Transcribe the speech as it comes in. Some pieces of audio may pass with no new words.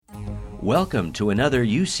Welcome to another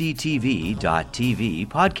UCTV.tv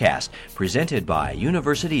podcast presented by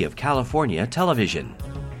University of California Television.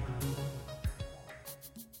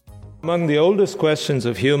 Among the oldest questions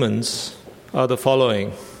of humans are the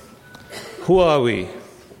following. Who are we?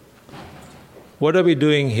 What are we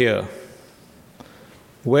doing here?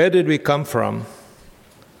 Where did we come from?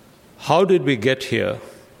 How did we get here?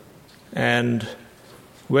 And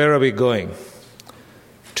where are we going?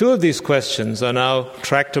 Two of these questions are now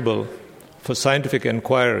tractable for scientific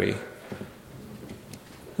inquiry.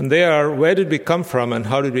 And they are, where did we come from and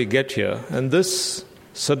how did we get here? And this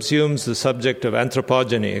subsumes the subject of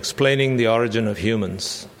anthropogeny, explaining the origin of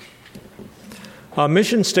humans. Our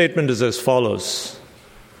mission statement is as follows.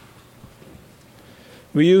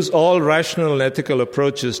 We use all rational and ethical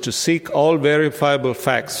approaches to seek all verifiable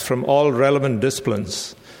facts from all relevant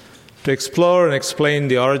disciplines to explore and explain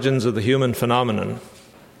the origins of the human phenomenon.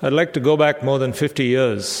 I'd like to go back more than 50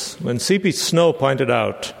 years when C.P. Snow pointed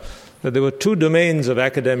out that there were two domains of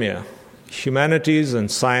academia, humanities and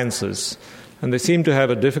sciences, and they seemed to have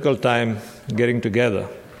a difficult time getting together.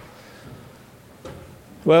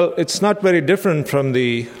 Well, it's not very different from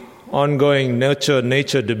the ongoing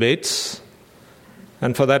nurture-nature debates,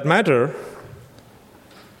 and for that matter,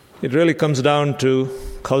 it really comes down to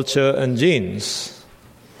culture and genes.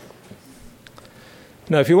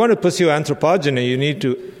 Now, if you want to pursue anthropogeny, you need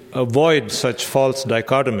to avoid such false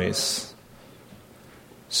dichotomies.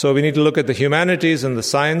 So we need to look at the humanities and the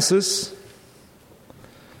sciences,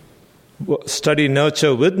 study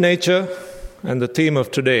nurture with nature, and the theme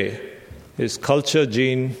of today is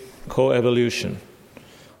culture-gene coevolution.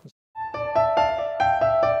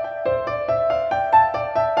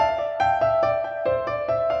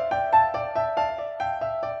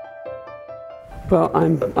 Well,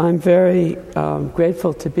 I'm very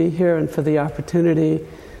grateful to be here and for the opportunity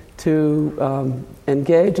to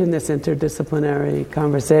engage in this interdisciplinary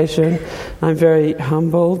conversation. I'm very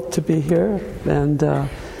humbled to be here and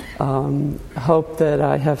hope that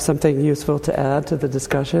I have something useful to add to the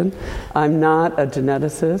discussion. I'm not a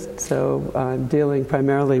geneticist, so I'm dealing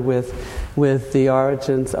primarily with the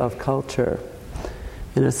origins of culture,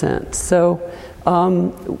 in a sense. So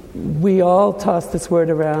we all toss this word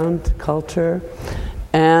around, culture,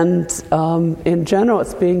 and in general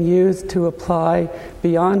it's being used to apply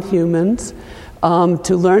beyond humans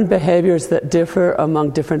to learn behaviors that differ among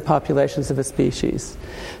different populations of a species.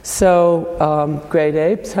 So great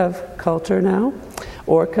apes have culture now,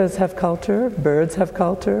 orcas have culture, birds have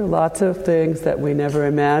culture, lots of things that we never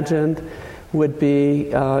imagined would be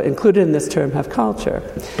included in this term have culture.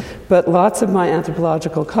 But lots of my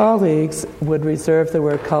anthropological colleagues would reserve the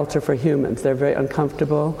word culture for humans. They're very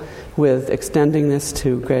uncomfortable with extending this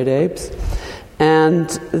to great apes. And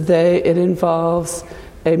it involves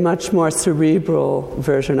a much more cerebral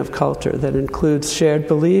version of culture that includes shared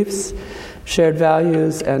beliefs, shared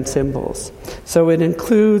values, and symbols. So it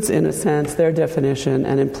includes, in a sense, their definition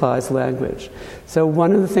and implies language. So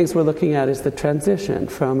one of the things we're looking at is the transition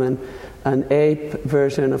from an ape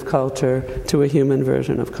version of culture to a human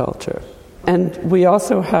version of culture. And we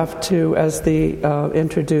also have to, as the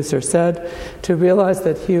introducer said, to realize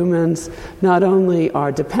that humans not only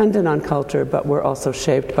are dependent on culture, but we're also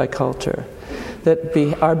shaped by culture. That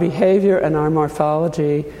our behavior and our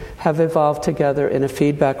morphology have evolved together in a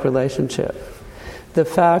feedback relationship. The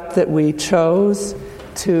fact that we chose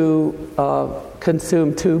to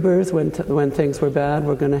consume tubers when things were bad,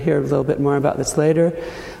 we're going to hear a little bit more about this later,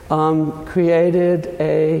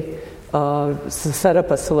 created set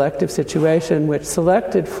up a selective situation which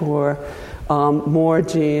selected for more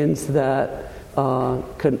genes that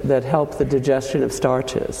help the digestion of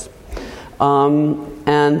starches.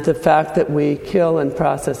 And the fact that we kill and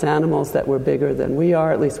process animals that were bigger than we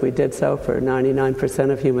are, at least we did so for 99%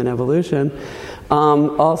 of human evolution,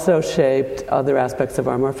 also shaped other aspects of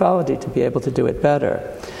our morphology to be able to do it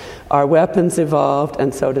better. Our weapons evolved,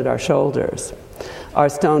 and so did our shoulders. Our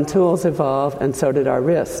stone tools evolved, and so did our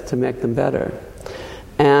wrists to make them better.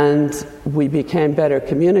 And we became better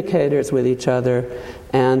communicators with each other,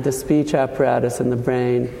 and the speech apparatus and the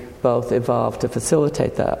brain both evolved to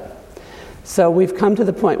facilitate that. So we've come to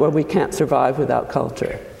the point where we can't survive without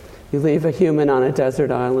culture. You leave a human on a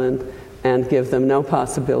desert island and give them no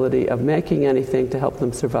possibility of making anything to help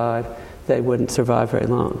them survive, they wouldn't survive very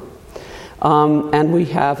long. And we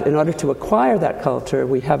have, in order to acquire that culture,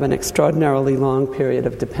 we have an extraordinarily long period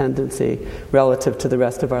of dependency relative to the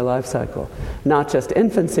rest of our life cycle. Not just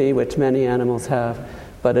infancy, which many animals have,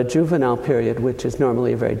 but a juvenile period, which is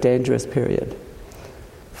normally a very dangerous period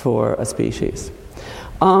for a species.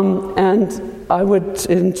 And I would,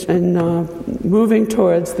 in moving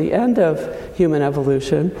towards the end of human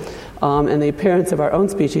evolution and the appearance of our own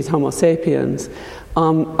species, Homo sapiens,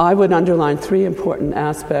 I would underline three important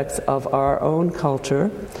aspects of our own culture.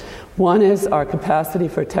 One is our capacity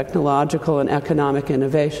for technological and economic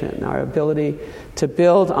innovation, our ability to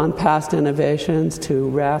build on past innovations, to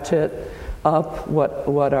ratchet up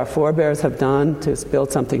what our forebears have done, to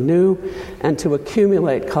build something new, and to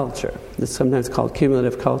accumulate culture. This is sometimes called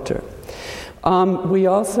cumulative culture. We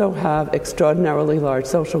also have extraordinarily large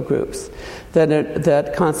social groups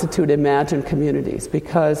that constitute imagined communities,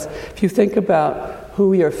 because if you think about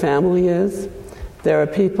who your family is, there are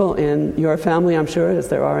people in your family, I'm sure, as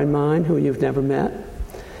there are in mine, who you've never met.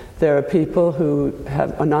 There are people who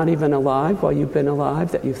are not even alive while you've been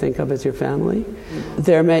alive that you think of as your family.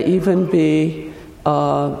 There may even be,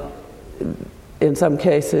 in some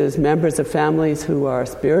cases, members of families who are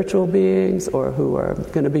spiritual beings or who are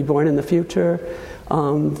going to be born in the future.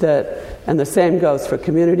 And the same goes for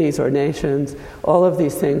communities or nations. All of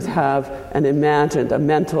these things have an imagined, a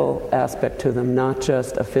mental aspect to them, not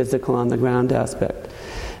just a physical on-the-ground aspect.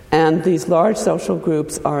 And these large social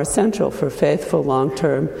groups are essential for faithful,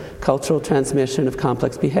 long-term cultural transmission of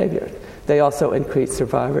complex behavior. They also increase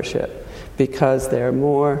survivorship because there are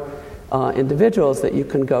more individuals that you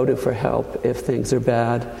can go to for help if things are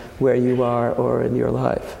bad where you are or in your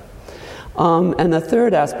life. And the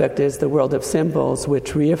third aspect is the world of symbols,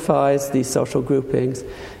 which reifies these social groupings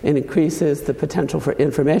and increases the potential for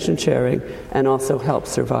information sharing and also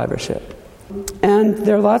helps survivorship. And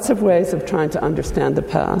there are lots of ways of trying to understand the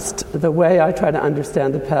past. The way I try to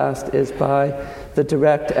understand the past is by the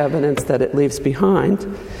direct evidence that it leaves behind,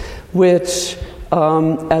 which,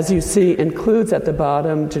 as you see, includes at the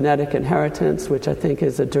bottom genetic inheritance, which I think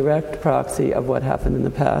is a direct proxy of what happened in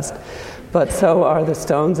the past. But so are the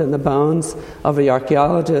stones and the bones of the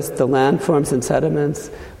archaeologist, the landforms and sediments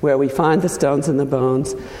where we find the stones and the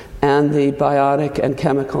bones, and the biotic and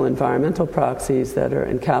chemical environmental proxies that are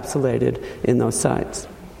encapsulated in those sites.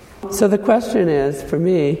 So the question is, for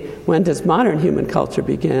me, when does modern human culture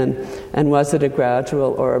begin, and was it a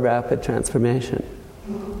gradual or a rapid transformation?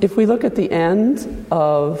 If we look at the end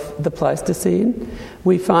of the Pleistocene,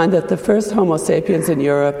 we find that the first Homo sapiens in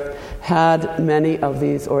Europe had many of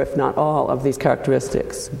these, or if not all, of these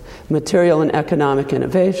characteristics. Material and economic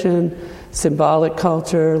innovation, symbolic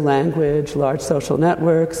culture, language, large social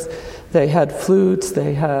networks. They had flutes,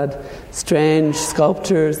 they had strange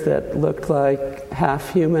sculptures that looked like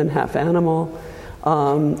half human, half animal,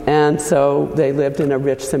 and so they lived in a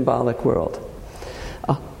rich symbolic world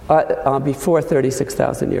before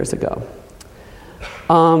 36,000 years ago.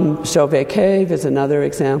 Chauvet Cave is another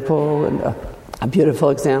example, and a beautiful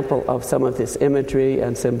example of some of this imagery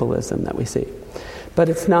and symbolism that we see. But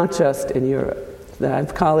it's not just in Europe. I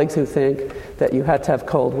have colleagues who think that you had to have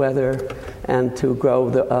cold weather and to grow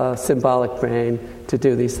the symbolic brain to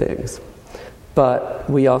do these things. But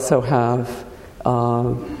we also have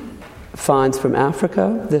finds from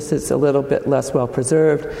Africa. This is a little bit less well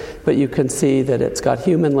preserved, but you can see that it's got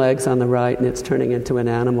human legs on the right and it's turning into an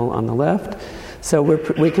animal on the left. So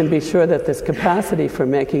we can be sure that this capacity for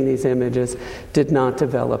making these images did not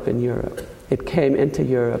develop in Europe. It came into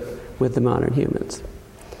Europe with the modern humans.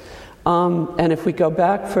 And if we go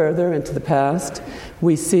back further into the past,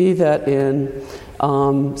 we see that in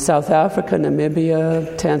South Africa,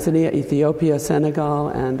 Namibia, Tanzania, Ethiopia, Senegal,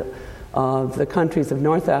 and the countries of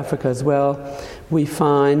North Africa as well, we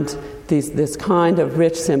find this kind of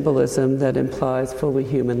rich symbolism that implies fully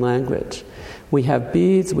human language. We have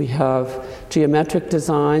beads, we have geometric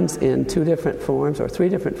designs in 2 different forms, or 3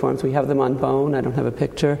 different forms. We have them on bone. I don't have a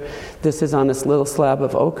picture. This is on this little slab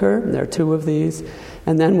of ochre. There are 2 of these.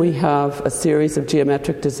 And then we have a series of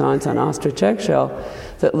geometric designs on ostrich eggshell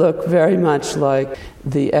that look very much like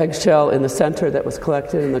the eggshell in the center that was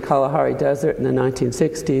collected in the Kalahari Desert in the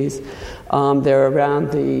 1960s. They're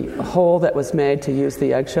around the hole that was made to use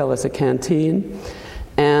the eggshell as a canteen.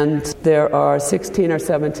 And there are 16 or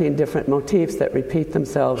 17 different motifs that repeat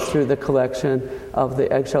themselves through the collection of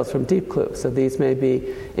the eggshells from Deep Kloof. So these may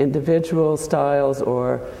be individual styles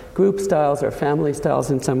or group styles or family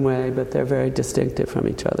styles in some way, but they're very distinctive from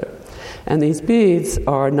each other. And these beads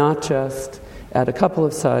are not just at a couple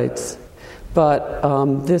of sites, but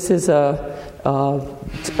this is a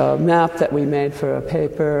map that we made for a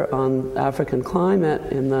paper on African climate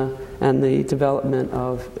and the development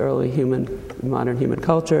of early modern human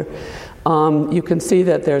culture. You can see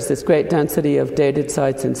that there's this great density of dated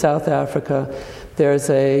sites in South Africa. There's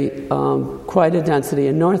quite a density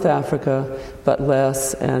in North Africa, but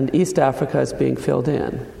less, and East Africa is being filled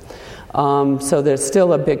in. So there's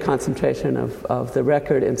still a big concentration of the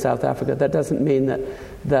record in South Africa. That doesn't mean that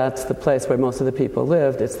that's the place where most of the people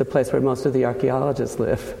lived. It's the place where most of the archaeologists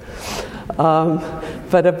live.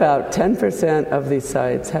 But about 10% of these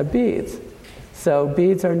sites have beads. So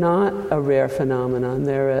beads are not a rare phenomenon.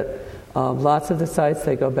 They're at lots of the sites,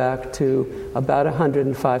 they go back to about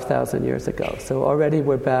 105,000 years ago. So already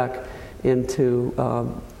we're back into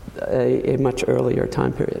a much earlier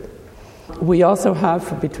time period. We also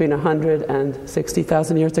have, between 100 and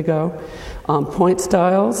 60,000 years ago, point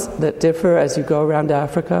styles that differ as you go around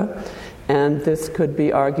Africa. And this could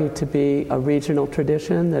be argued to be a regional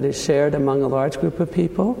tradition that is shared among a large group of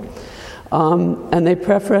people. And they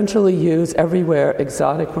preferentially use everywhere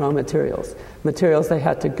exotic raw materials they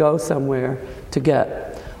had to go somewhere to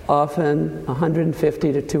get, often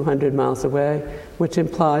 150 to 200 miles away, which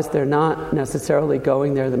implies they're not necessarily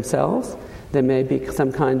going there themselves. There may be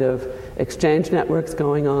some kind of exchange networks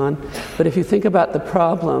going on. But if you think about the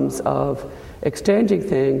problems of exchanging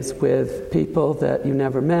things with people that you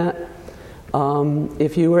never met,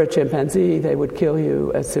 if you were a chimpanzee, they would kill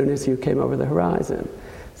you as soon as you came over the horizon.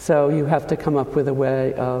 So you have to come up with a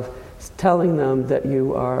way of telling them that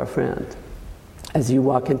you are a friend as you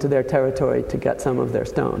walk into their territory to get some of their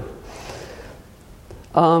stone.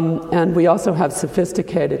 And we also have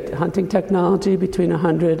sophisticated hunting technology between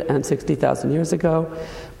 100 and 60,000 years ago.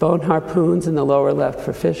 Bone harpoons in the lower left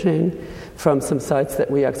for fishing from some sites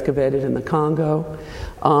that we excavated in the Congo.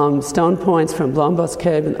 Stone points from Blombos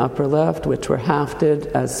Cave in upper left, which were hafted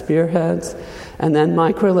as spearheads. And then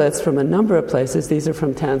microliths from a number of places. These are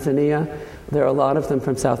from Tanzania. There are a lot of them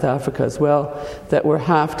from South Africa as well, that were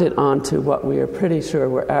hafted onto what we are pretty sure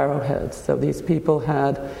were arrowheads. So these people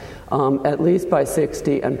had, at least by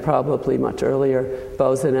 60 and probably much earlier,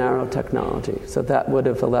 bows and arrow technology. So that would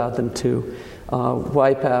have allowed them to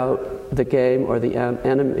wipe out the game or the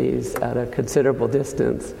enemies at a considerable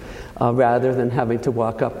distance, rather than having to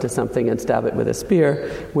walk up to something and stab it with a spear,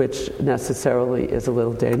 which necessarily is a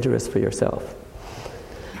little dangerous for yourself.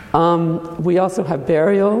 We also have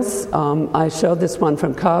burials. I showed this one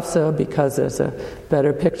from Kafsa because there's a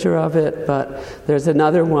better picture of it, but there's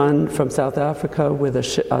another one from South Africa with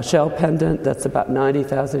a shell pendant that's about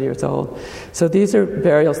 90,000 years old. So these are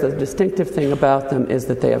burials. The distinctive thing about them is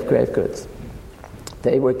that they have grave goods.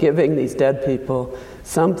 They were giving these dead people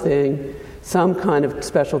something, some kind of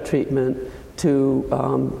special treatment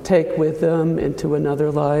to take with them into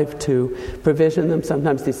another life, to provision them.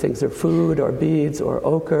 Sometimes these things are food or beads or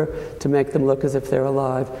ochre to make them look as if they're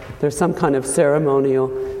alive. There's some kind of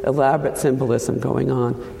ceremonial, elaborate symbolism going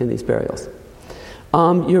on in these burials.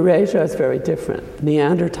 Eurasia is very different.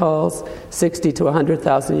 Neanderthals, 60 to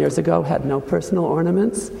 100,000 years ago, had no personal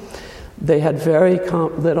ornaments. They had very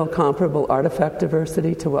little comparable artifact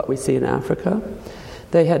diversity to what we see in Africa.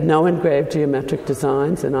 They had no engraved geometric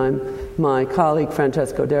designs, and my colleague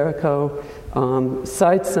Francesco D'Erico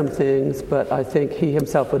cites some things, but I think he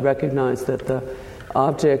himself would recognize that the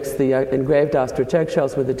objects, the engraved ostrich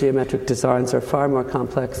eggshells with the geometric designs, are far more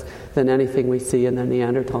complex than anything we see in the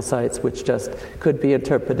Neanderthal sites, which just could be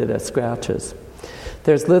interpreted as scratches.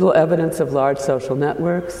 There's little evidence of large social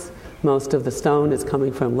networks. Most of the stone is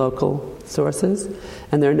coming from local sources,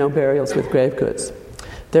 and there are no burials with grave goods.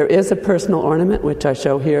 There is a personal ornament, which I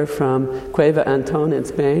show here from Cueva Antón in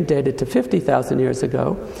Spain, dated to 50,000 years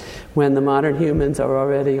ago, when the modern humans are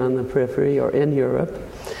already on the periphery or in Europe.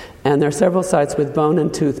 And there are several sites with bone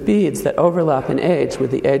and tooth beads that overlap in age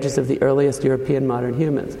with the ages of the earliest European modern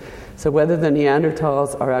humans. So whether the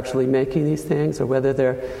Neanderthals are actually making these things, or whether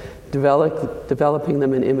they're developing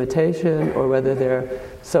them in imitation, or whether they're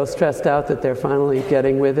so stressed out that they're finally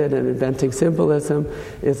getting with it and inventing symbolism,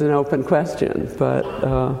 is an open question. But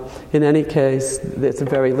in any case, it's a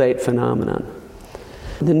very late phenomenon.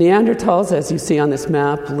 The Neanderthals, as you see on this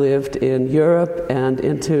map, lived in Europe and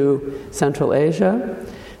into Central Asia.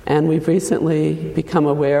 And we've recently become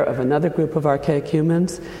aware of another group of archaic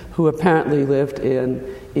humans who apparently lived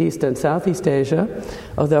in East and Southeast Asia,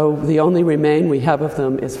 although the only remain we have of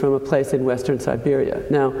them is from a place in Western Siberia.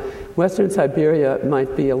 Now, Western Siberia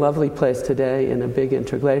might be a lovely place today in a big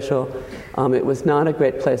interglacial. It was not a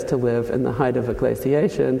great place to live in the height of a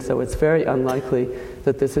glaciation, so it's very unlikely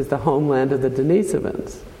that this is the homeland of the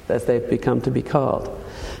Denisovans, as they've become to be called.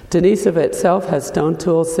 Denisova itself has stone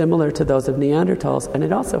tools similar to those of Neanderthals, and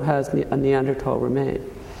it also has a Neanderthal remain.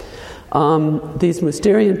 These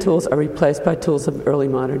Mousterian tools are replaced by tools of early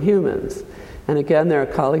modern humans. And again, there are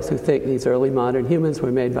colleagues who think these early modern humans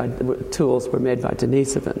tools were made by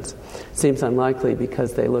Denisovans. Seems unlikely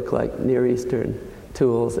because they look like Near Eastern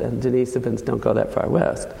tools, and Denisovans don't go that far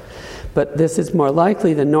west. But this is more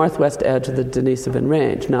likely the northwest edge of the Denisovan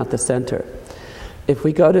range, not the center. If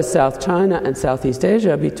we go to South China and Southeast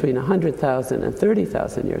Asia between 100,000 and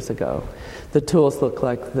 30,000 years ago, the tools look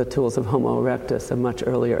like the tools of Homo erectus, a much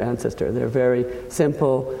earlier ancestor. They're very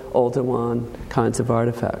simple, Oldowan kinds of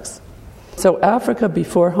artifacts. So Africa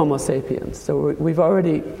before Homo sapiens. So we've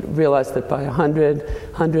already realized that by 100,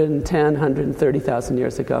 110, 130,000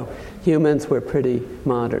 years ago, humans were pretty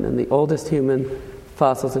modern. And the oldest human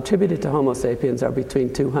fossils attributed to Homo sapiens are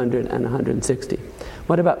between 200 and 160.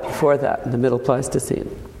 What about before that, the Middle Pleistocene?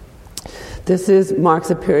 This marks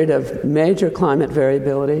a period of major climate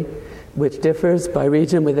variability, which differs by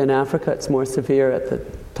region within Africa. It's more severe at the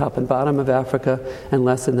top and bottom of Africa and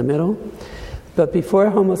less in the middle. But before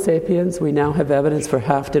Homo sapiens, we now have evidence for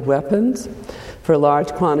hafted weapons, for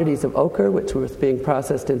large quantities of ochre, which was being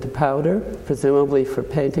processed into powder, presumably for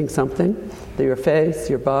painting something, your face,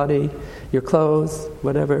 your body, your clothes,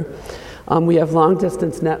 whatever. We have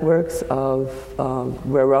long-distance networks of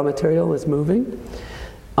where raw material is moving.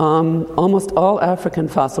 Almost all African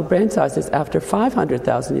fossil brain sizes after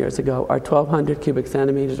 500,000 years ago are 1,200 cubic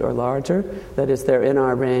centimeters or larger. That is, they're in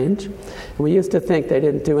our range. And we used to think they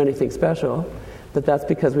didn't do anything special, but that's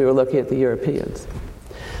because we were looking at the Europeans.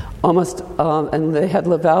 And they had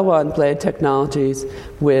Levallois blade technologies,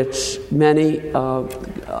 which many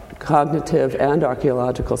cognitive and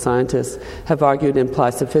archaeological scientists have argued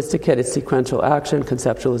imply sophisticated sequential action,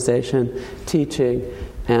 conceptualization, teaching,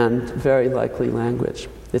 and very likely language.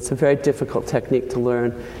 It's a very difficult technique to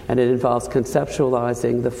learn, and it involves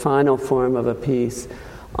conceptualizing the final form of a piece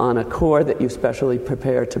on a core that you specially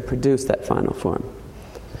prepare to produce that final form.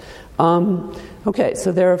 Okay,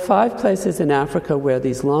 so there are 5 places in Africa where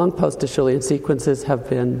these long post-Acheulean sequences have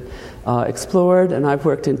been explored, and I've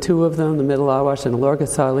worked in 2 of them, the Middle Awash and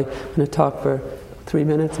Alorgesailie. I'm going to talk for 3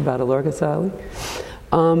 minutes about Alorgesailie.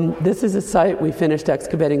 This is a site we finished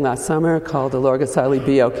excavating last summer called Alorgesailie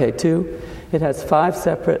BOK2. It has 5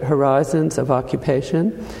 separate horizons of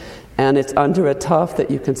occupation, and it's under a tuff that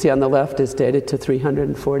you can see on the left is dated to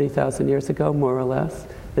 340,000 years ago, more or less.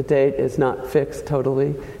 The date is not fixed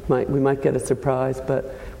totally. We might get a surprise,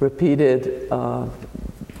 but repeated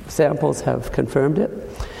samples have confirmed it.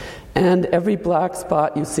 And every black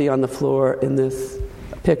spot you see on the floor in this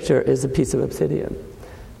picture is a piece of obsidian.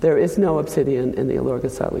 There is no obsidian in the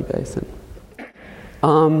Alorgesailie Basin.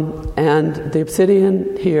 And the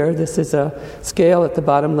obsidian here, this is a scale at the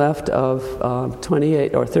bottom left of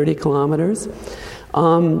 28 or 30 kilometers.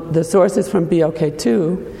 The sources from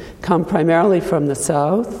BOK2 come primarily from the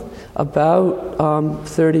south, about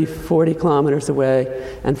 30, 40 kilometers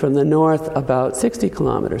away, and from the north, about 60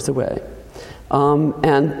 kilometers away.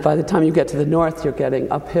 And by the time you get to the north, you're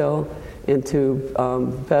getting uphill into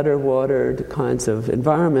better watered kinds of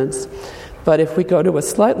environments. But if we go to a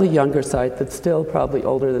slightly younger site that's still probably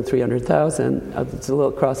older than 300,000, it's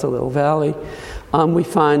across a little valley, we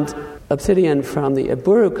find obsidian from the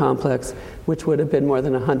Iburu complex, which would have been more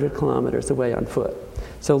than 100 kilometers away on foot.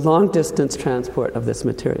 So long-distance transport of this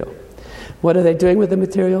material. What are they doing with the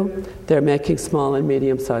material? They're making small and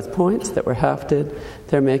medium-sized points that were hafted.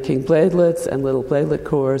 They're making bladelets and little bladelet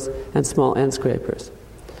cores and small end scrapers.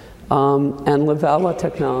 And Levallois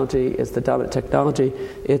technology is the dominant technology.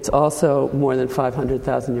 It's also more than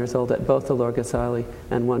 500,000 years old at both the Alorgesailie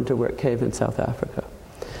and Wonderwerk Cave in South Africa.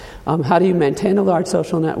 How do you maintain a large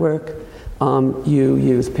social network? You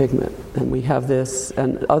use pigment. And we have this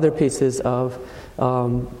and other pieces of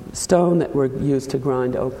stone that were used to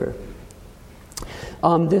grind ochre.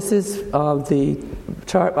 This is the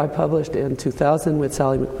chart I published in 2000 with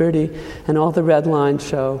Sally McBurdy, and all the red lines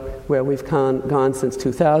show where we've gone since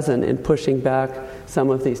 2000 in pushing back some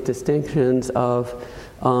of these distinctions of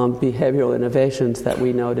behavioral innovations that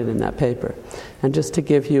we noted in that paper. And just to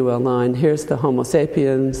give you a line, here's the Homo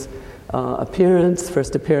sapiens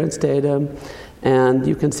first appearance datum, and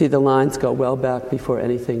you can see the lines go well back before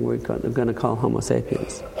anything we're going to call Homo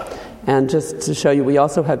sapiens. And just to show you, we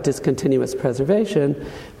also have discontinuous preservation,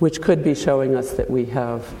 which could be showing us that we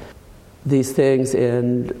have these things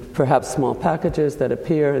in perhaps small packages that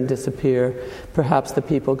appear and disappear. Perhaps the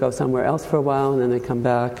people go somewhere else for a while and then they come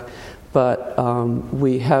back. But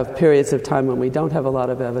we have periods of time when we don't have a lot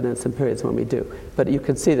of evidence and periods when we do. But you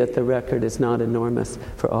can see that the record is not enormous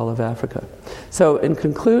for all of Africa. So in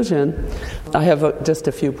conclusion, I have just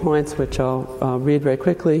a few points which I'll read very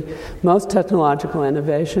quickly. Most technological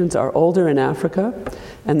innovations are older in Africa,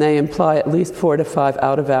 and they imply at least 4 to 5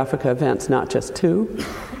 out-of-Africa events, not just 2.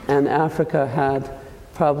 And Africa had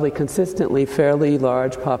probably consistently fairly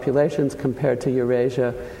large populations compared to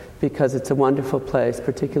Eurasia, because it's a wonderful place,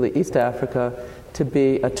 particularly East Africa, to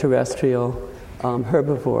be a terrestrial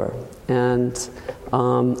herbivore. And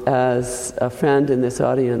as a friend in this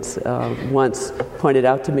audience once pointed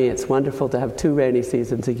out to me, it's wonderful to have 2 rainy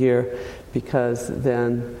seasons a year, because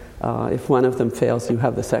then if one of them fails, you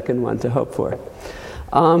have the second one to hope for.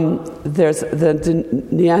 There's the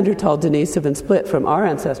Neanderthal-Denisovan split from our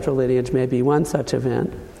ancestral lineage may be one such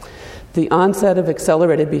event. The onset of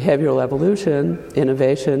accelerated behavioral evolution,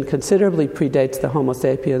 innovation, considerably predates the Homo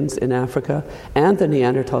sapiens in Africa and the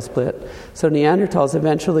Neanderthal split. So Neanderthals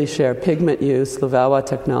eventually share pigment use, Levallois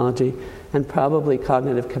technology, and probably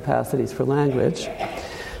cognitive capacities for language.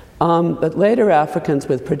 But later Africans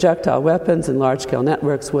with projectile weapons and large-scale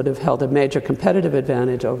networks would have held a major competitive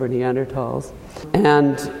advantage over Neanderthals,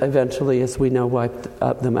 and eventually, as we know, wiped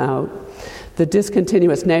them out. The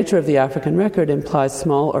discontinuous nature of the African record implies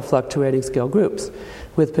small or fluctuating scale groups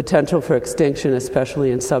with potential for extinction,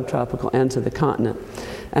 especially in subtropical ends of the continent.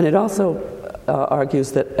 And it also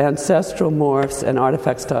argues that ancestral morphs and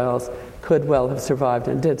artifact styles could well have survived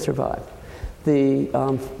and did survive.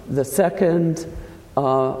 The second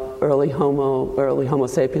early Homo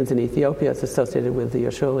sapiens in Ethiopia is associated with the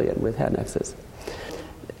Acheulean, with head nexus.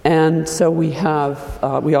 And so we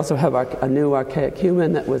also have a new archaic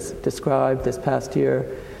human that was described this past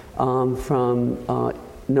year from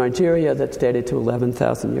Nigeria that's dated to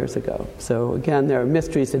 11,000 years ago. So again, there are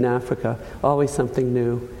mysteries in Africa, always something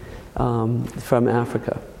new from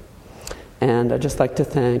Africa. And I'd just like to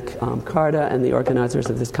thank CARTA and the organizers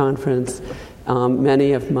of this conference,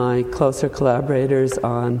 many of my closer collaborators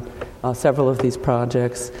on several of these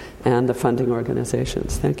projects, and the funding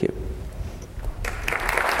organizations. Thank you.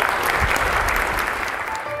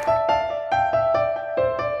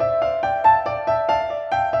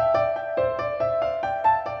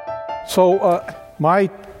 So my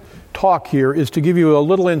talk here is to give you a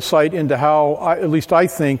little insight into how, at least I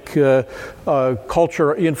think,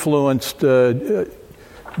 culture influenced the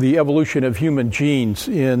evolution of human genes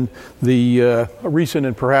in the recent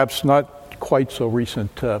and perhaps not quite so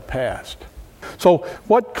recent past. So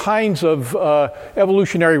what kinds of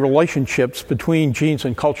evolutionary relationships between genes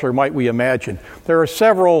and culture might we imagine? There are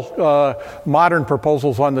several modern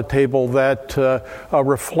proposals on the table that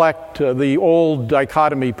reflect the old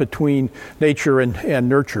dichotomy between nature and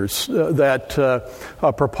nurtures that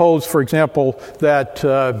propose, for example, that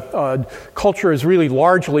culture is really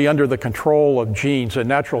largely under the control of genes and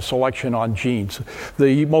natural selection on genes.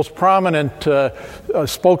 The most prominent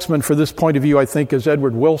spokesman for this point of view, I think, is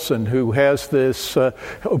Edward Wilson, who has this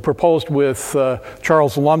proposed with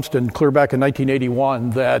Charles Lumsden clear back in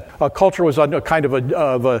 1981 that culture was under kind of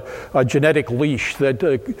a genetic leash,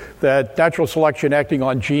 that natural selection acting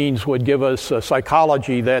on genes would give us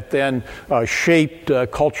psychology that then shaped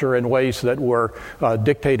culture in ways that were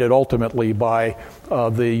dictated ultimately by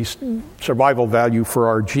the survival value for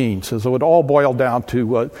our genes. So it would all boil down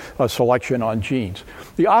to a selection on genes.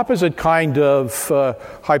 The opposite kind of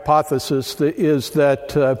hypothesis is that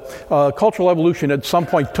cultural evolution at some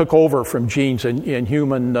point took over from genes in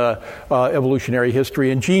human evolutionary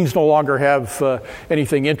history, and genes no longer have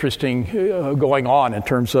anything interesting going on in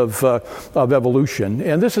terms of evolution.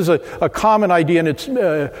 And this is a common idea, and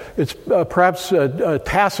it's perhaps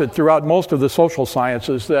tacit throughout most of the social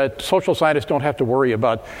sciences, that social scientists don't have to worry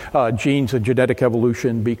about genes and genetic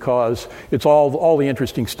evolution because it's all the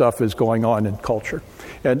interesting stuff is going on in culture.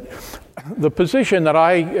 And the position that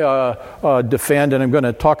I defend and I'm going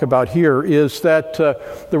to talk about here is that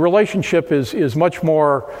the relationship is much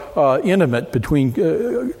more intimate between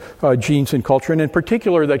genes and culture, and in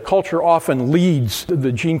particular that culture often leads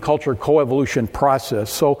the gene-culture coevolution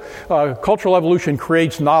process. So cultural evolution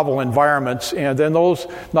creates novel environments, and then those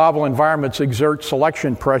novel environments exert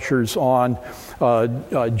selection pressures on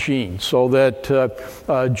genes, so that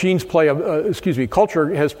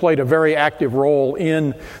culture has played a very active role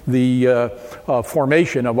in the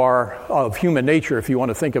formation of human nature, if you want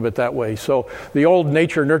to think of it that way. So the old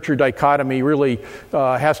nature-nurture dichotomy really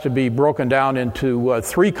has to be broken down into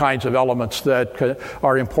three kinds of elements that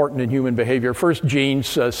are important in human behavior. First,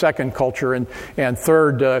 genes, second, culture, and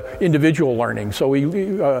third, individual learning. So we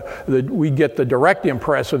get the direct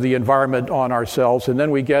impress of the environment on ourselves, and then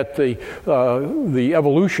we get the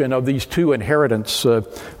evolution of these two inheritance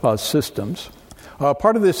systems.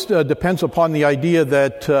 Part of this depends upon the idea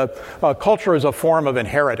that culture is a form of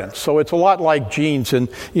inheritance. So it's a lot like genes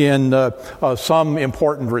in some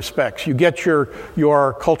important respects. You get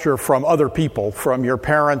your culture from other people, from your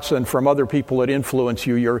parents and from other people that influence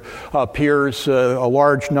you. Your peers, a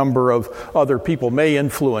large number of other people may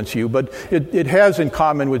influence you, but it has in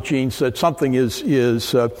common with genes that something is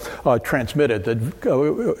transmitted, that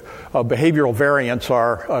behavioral variants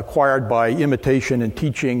are acquired by imitation and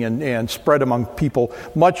teaching and spread among people,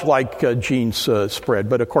 much like genes spread.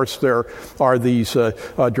 But of course, there are these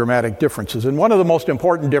dramatic differences. And one of the most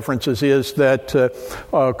important differences is that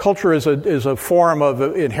culture is a form of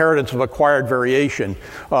inheritance of acquired variation.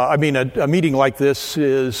 A meeting like this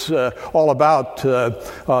is all about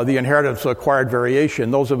the inheritance of acquired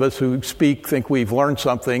variation. Those of us who speak think we've learned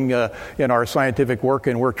something in our scientific work,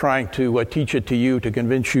 and we're trying to teach it to you to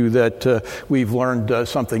convince you that we've learned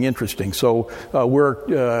something interesting. So we're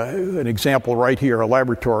an example right here, a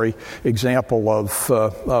laboratory example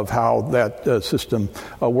of how that system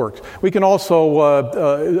works. We can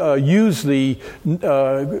also use the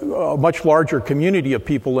much larger community of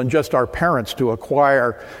people than just our parents to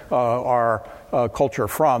acquire our culture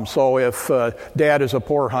from. So if dad is a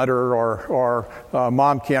poor hunter or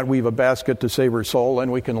mom can't weave a basket to save her soul, then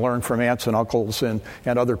we can learn from aunts and uncles and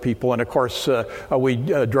other people. And of course, we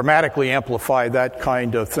dramatically amplify that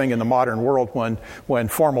kind of thing in the modern world when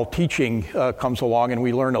formal teaching comes along, and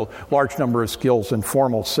we learn a large number of skills in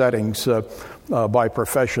formal settings by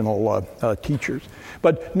professional teachers.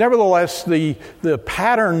 But nevertheless, the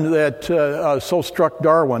pattern that so struck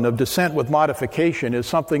Darwin of descent with modification is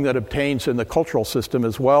something that obtains in the cultural system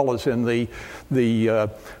as well as in the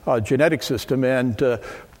genetic system. And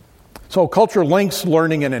so culture links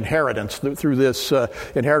learning and inheritance through this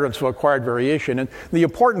inheritance of acquired variation. And the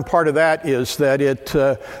important part of that is that it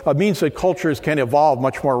means that cultures can evolve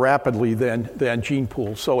much more rapidly than gene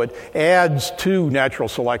pools. So it adds to natural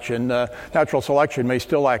selection. Natural selection may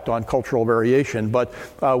still act on cultural variation, but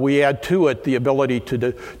we add to it the ability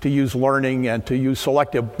to use learning and to use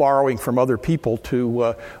selective borrowing from other people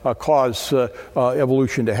to cause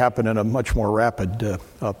evolution to happen at a much more rapid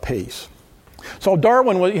pace. So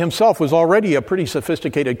Darwin himself was already a pretty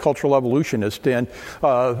sophisticated cultural evolutionist, and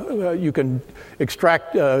you can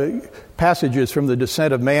extract passages from The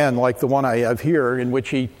Descent of Man, like the one I have here, in which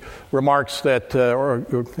he remarks that, or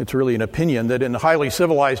it's really an opinion, that in highly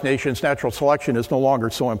civilized nations, natural selection is no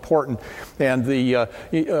longer so important, and the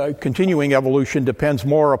continuing evolution depends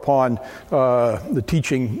more upon the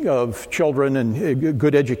teaching of children and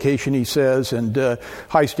good education, he says, and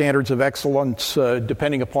high standards of excellence,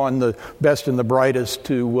 depending upon the best and the brightest,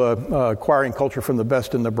 to acquiring culture from the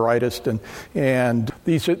best and the brightest, and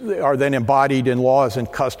these are then embodied in laws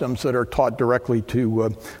and customs that are taught directly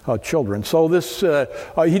to children. So this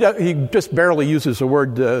he just barely uses the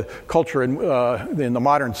word culture in the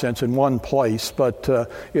modern sense in one place, but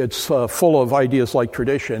it's full of ideas like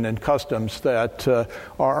tradition and customs that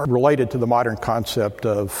are related to the modern concept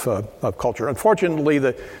of culture. Unfortunately,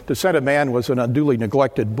 The Descent of Man was an unduly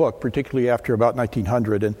neglected book, particularly after about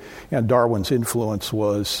 1900, and Darwin's influence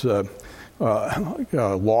was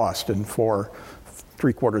lost and for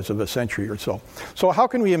 3/4 of a century or so. So how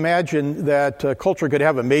can we imagine that culture could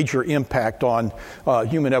have a major impact on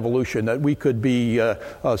human evolution, that we could be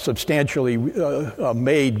substantially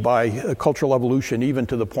made by cultural evolution, even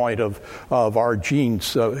to the point of our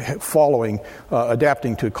genes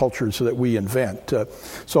adapting to cultures that we invent?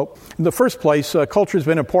 So in the first place, culture has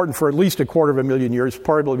been important for at least 250,000 years,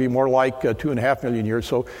 probably more like 2.5 million years.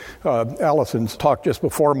 So Alison's talk just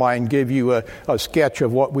before mine gave you a sketch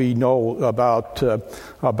of what we know about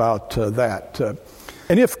that.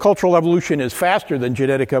 And if cultural evolution is faster than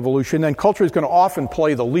genetic evolution, then culture is going to often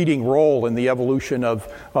play the leading role in the evolution of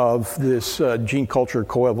this gene-culture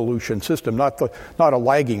coevolution system, not a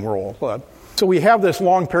lagging role. So we have this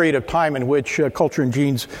long period of time in which culture and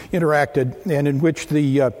genes interacted, and in which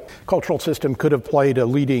the cultural system could have played a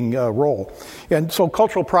leading role. And so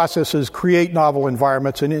cultural processes create novel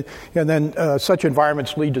environments, and then such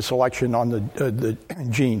environments lead to selection on the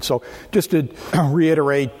genes. So just to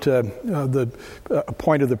reiterate the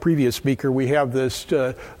point of the previous speaker, we have this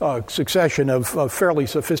succession of fairly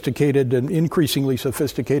sophisticated and increasingly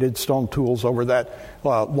sophisticated stone tools over that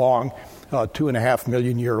long 2.5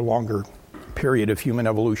 million year longer period of human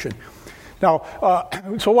evolution. Now,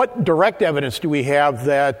 so what direct evidence do we have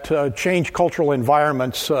that changed cultural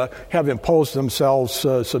environments have imposed themselves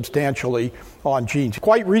substantially on genes?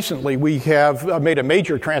 Quite recently, we have made a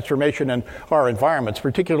major transformation in our environments,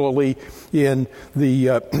 particularly in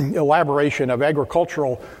the elaboration of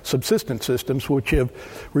agricultural subsistence systems, which have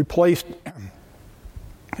replaced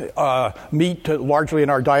meat largely in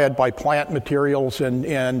our diet by plant materials,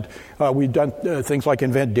 and we've done things like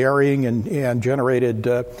invent dairying and generated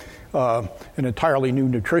an entirely new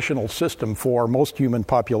nutritional system for most human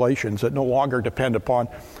populations that no longer depend upon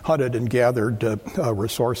hunted and gathered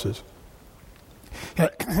resources.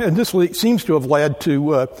 And this seems to have led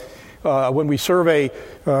to, when we survey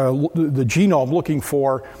the genome looking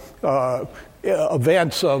for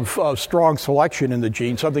events of strong selection in the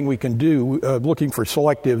gene, something we can do, looking for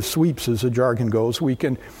selective sweeps, as the jargon goes, we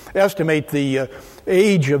can estimate the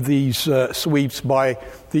age of these sweeps by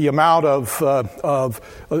the amount of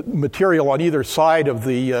material on either side of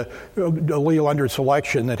the allele under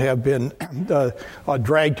selection that have been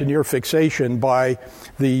dragged to near fixation by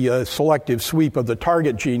the selective sweep of the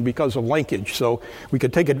target gene because of linkage. So we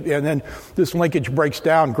could take it, and then this linkage breaks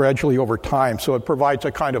down gradually over time. So it provides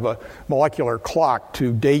a kind of a molecular clock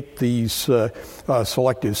to date these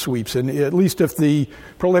selective sweeps. And at least if the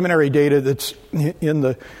preliminary data that's in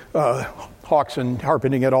the Hawks and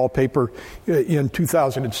Harpening et al. Paper in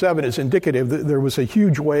 2007 is indicative that there was a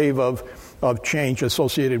huge wave of change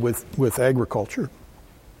associated with agriculture.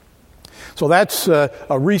 So that's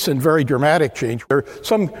a recent, very dramatic change. There are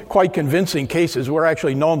some quite convincing cases were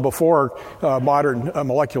actually known before modern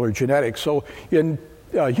molecular genetics. So in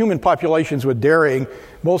human populations with dairying,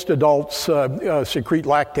 most adults secrete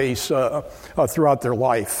lactase throughout their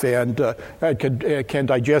life and can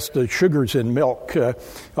digest the sugars in milk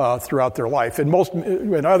throughout their life.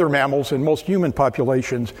 In other mammals, in most human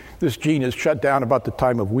populations, this gene is shut down about the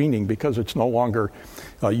time of weaning because it's no longer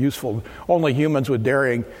useful. Only humans with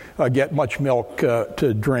dairying get much milk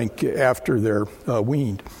to drink after they're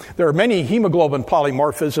weaned. There are many hemoglobin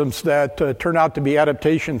polymorphisms that turn out to be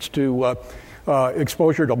adaptations to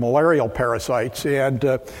exposure to malarial parasites, and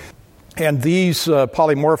these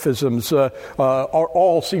polymorphisms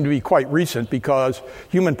all seem to be quite recent because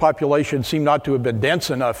human populations seem not to have been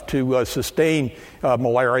dense enough to sustain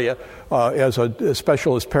malaria as a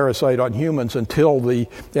specialist parasite on humans until the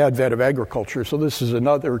advent of agriculture. So this is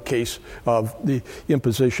another case of the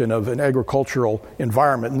imposition of an agricultural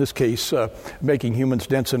environment, in this case making humans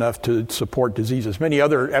dense enough to support diseases. Many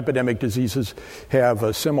other epidemic diseases have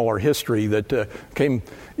a similar history that came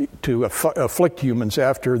to afflict humans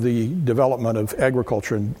after the development of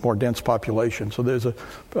agriculture and more dense populations. So there's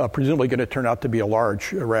presumably going to turn out to be a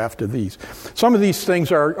large raft of these. Some of these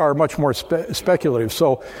things are much more speculative.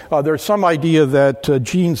 So there's some idea that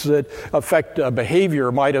genes that affect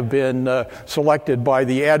behavior might have been selected by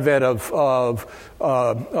the advent of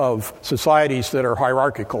societies that are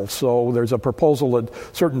hierarchical. So there's a proposal that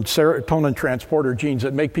certain serotonin transporter genes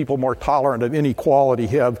that make people more tolerant of inequality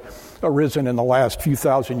have arisen in the last few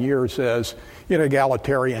thousand years as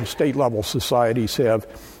inegalitarian state-level societies have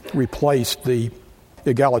replaced the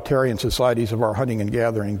egalitarian societies of our hunting and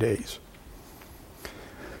gathering days.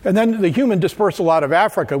 And then the human dispersal out of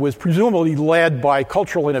Africa was presumably led by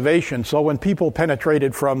cultural innovation. So when people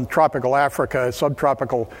penetrated from tropical Africa,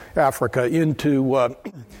 subtropical Africa, into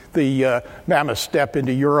the mammoth steppe,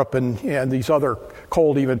 into Europe and these other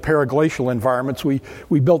cold, even periglacial environments, we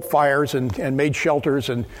built fires and made shelters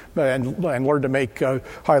and learned to make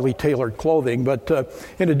highly tailored clothing. But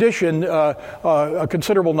in addition, a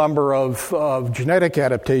considerable number of genetic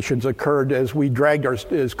adaptations occurred as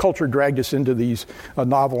culture dragged us into these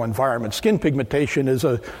novel environments. Skin pigmentation is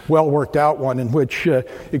a well-worked out one in which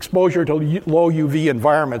exposure to low UV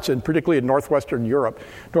environments, and particularly in northwestern Europe.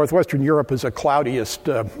 Northwestern Europe is the cloudiest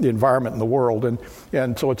environment in the world,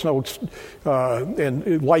 and so it's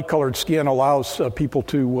and light-colored skin allows people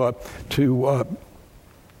to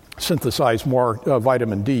synthesize more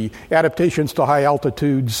vitamin D. Adaptations to high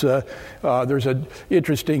altitudes. There's an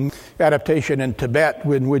interesting adaptation in Tibet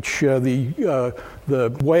in which the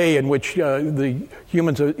way in which the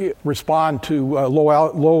humans respond to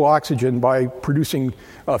low oxygen by producing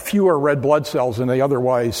fewer red blood cells than they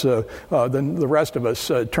otherwise than the rest of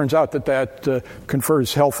us. Turns out that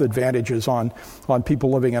confers health advantages on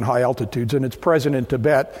people living in high altitudes, and it's present in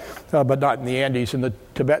Tibet, but not in the Andes. And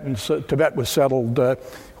Tibet was settled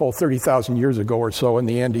 30,000 years ago or so, and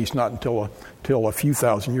the Andes not until a few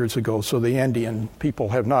thousand years ago. So the Andean people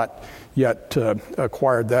have not yet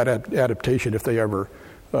acquired that adaptation, if they ever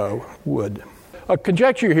would. A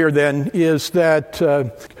conjecture here, then, is that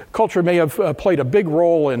culture may have played a big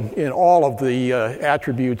role in all of the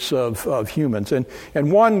attributes of humans.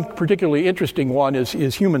 And one particularly interesting one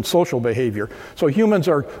is human social behavior. So humans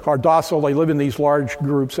are docile. They live in these large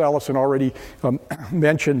groups. Alison already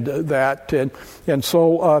mentioned that. And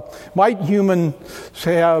so might humans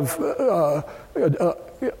have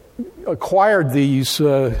acquired these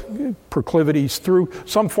proclivities through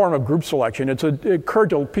some form of group selection. It occurred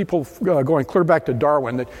to people going clear back to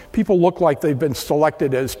Darwin that people look like they've been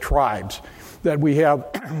selected as tribes, that we have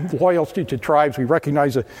loyalty to tribes, we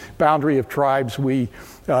recognize the boundary of tribes, we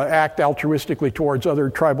act altruistically towards other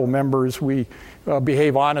tribal members, we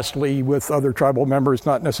behave honestly with other tribal members,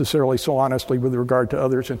 not necessarily so honestly with regard to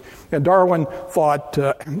others. And Darwin thought,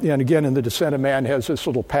 and again in The Descent of Man has this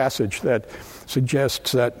little passage that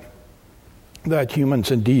suggests that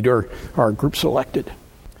humans indeed are group selected.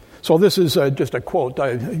 So this is just a quote.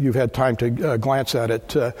 You've had time to glance at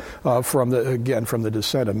it from The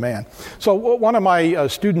Descent of Man. So one of my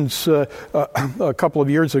students a couple of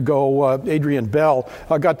years ago, Adrian Bell,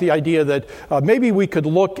 got the idea that maybe we could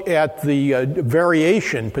look at the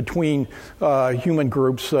variation between human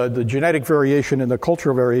groups, the genetic variation and the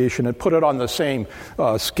cultural variation, and put it on the same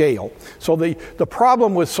scale. So the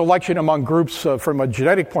problem with selection among groups from a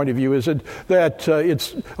genetic point of view is that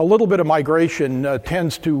it's a little bit of migration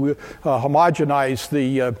tends to homogenize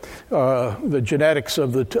the genetics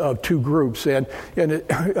of two groups, and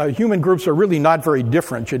human groups are really not very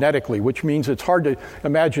different genetically, which means it's hard to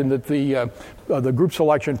imagine that the group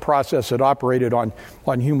selection process that operated on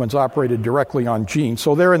humans operated directly on genes.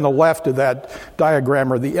 So there in the left of that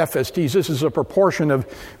diagram are the FSTs. This is a proportion of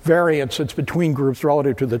variance that's between groups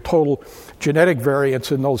relative to the total genetic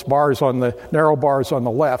variance in those bars on the narrow bars on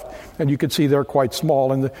the left, and you can see they're quite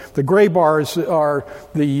small. And the gray bars are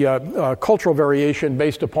the cultural variation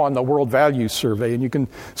based upon the World Values Survey, and you can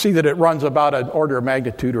see that it runs about an order of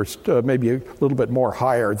magnitude or maybe a little bit more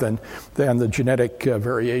higher than the genetic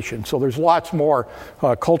variation. So there's lots more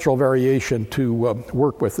cultural variation to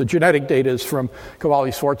work with. The genetic data is from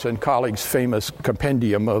Cavalli-Sforza and colleagues' famous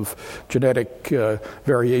compendium of genetic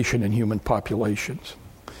variation in human populations.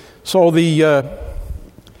 So the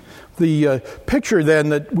picture then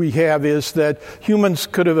that we have is that humans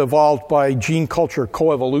could have evolved by gene-culture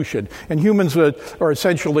coevolution, and humans are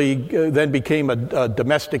essentially then became a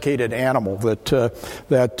domesticated animal,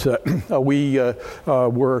 that we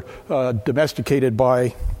were domesticated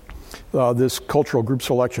by this cultural group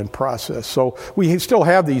selection process. So we still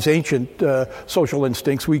have these ancient social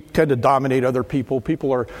instincts. We tend to dominate other people.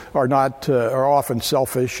 People are often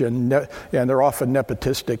selfish and they're often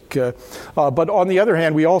nepotistic. But on the other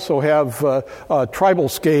hand, we also have tribal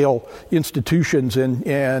scale institutions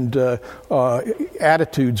and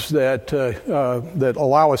attitudes that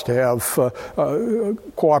allow us to have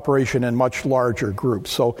cooperation in much larger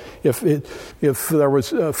groups. So if there was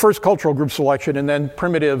first cultural group selection and then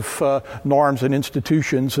primitive norms and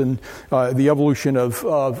institutions and the evolution of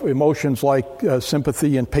emotions like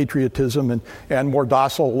sympathy and patriotism and more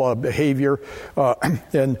docile behavior,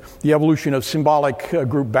 and the evolution of symbolic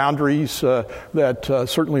group boundaries that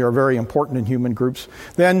certainly are very important in human groups,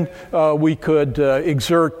 then we could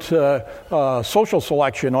exert social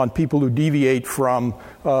selection on people who deviate from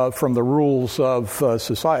the rules of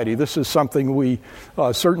society. This is something we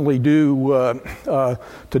certainly do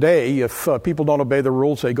today. If people don't obey the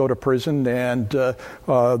rules, they go to prison, and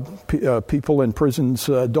people in prisons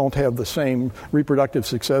don't have the same reproductive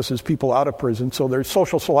success as people out of prison. So there's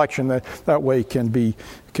social selection that way can be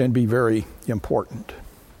very important.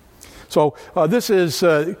 So this is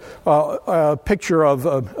a picture of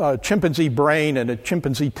a chimpanzee brain and a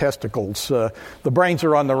chimpanzee testicles. The brains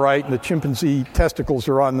are on the right, and the chimpanzee testicles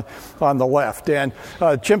are on the left. And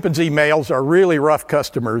chimpanzee males are really rough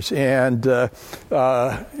customers, and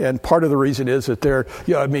part of the reason is that they're,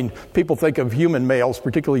 people think of human males,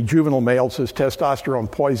 particularly juvenile males, as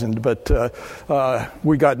testosterone poisoned, but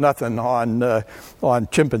we got nothing on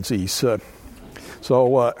chimpanzees.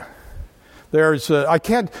 There's, I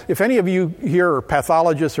can't, if any of you here are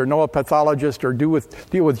pathologists or know a pathologist or deal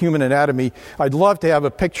with human anatomy, I'd love to have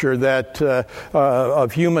a picture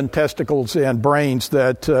of human testicles and brains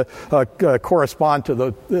that correspond to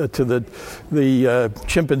the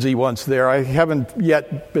chimpanzee ones there. I haven't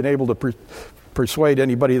yet been able to persuade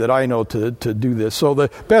anybody that I know to do this. So the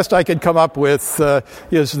best I could come up with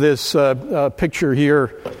is this picture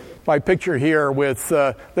here. My picture here with,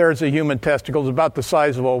 there's a human testicle, it's about the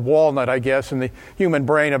size of a walnut, I guess, and the human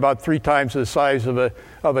brain about 3 times the size of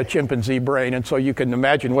a chimpanzee brain. And so you can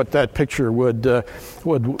imagine what that picture would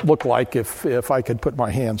look like if I could put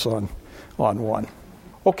my hands on one.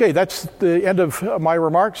 Okay, that's the end of my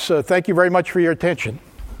remarks. Thank you very much for your attention.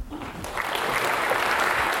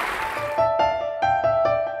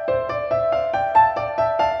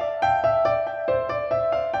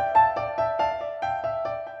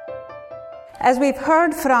 As we've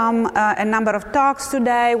heard from a number of talks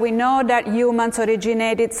today, we know that humans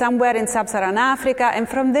originated somewhere in sub-Saharan Africa, and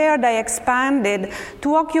from there they expanded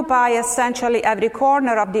to occupy essentially every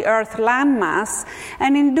corner of the Earth landmass.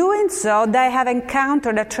 And in doing so, they have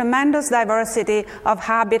encountered a tremendous diversity of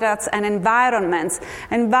habitats and environments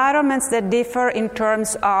that differ in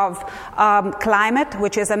terms of climate,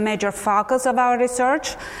 which is a major focus of our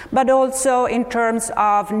research, but also in terms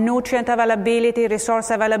of nutrient availability,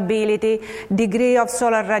 resource availability, degree of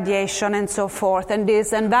solar radiation, and so forth. And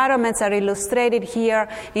these environments are illustrated here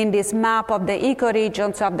in this map of the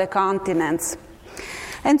ecoregions of the continents.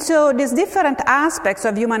 And so these different aspects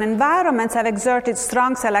of human environments have exerted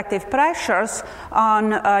strong selective pressures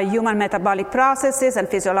on human metabolic processes and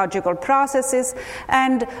physiological processes,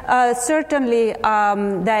 and certainly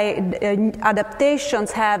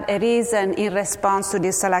adaptations have arisen in response to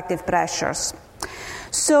these selective pressures.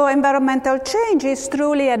 So environmental change is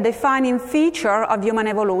truly a defining feature of human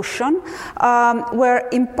evolution, where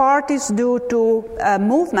in part is due to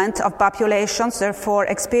movement of populations, therefore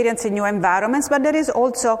experiencing new environments, but there is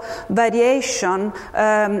also variation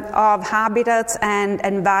of habitats and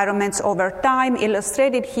environments over time,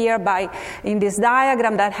 illustrated here in this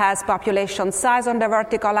diagram that has population size on the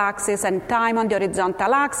vertical axis and time on the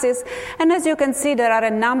horizontal axis. And as you can see, there are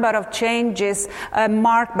a number of changes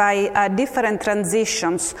marked by different transitions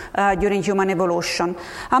during human evolution.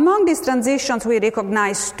 Among these transitions, we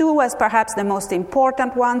recognize two as perhaps the most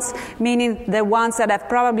important ones, meaning the ones that have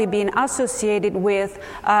probably been associated with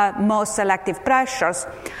most selective pressures.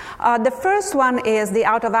 The first one is the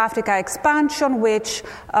out of Africa expansion, which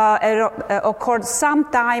occurred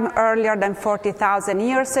sometime earlier than 40,000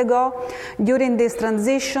 years ago. During this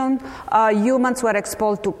transition, humans were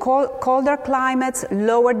exposed to colder climates,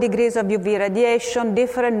 lower degrees of UV radiation,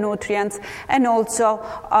 different nutrients, and also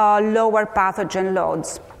lower pathogen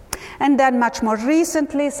loads. And then much more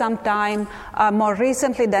recently, sometime more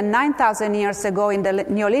recently than 9,000 years ago in the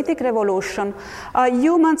Neolithic Revolution,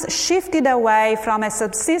 humans shifted away from a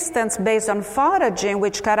subsistence based on foraging,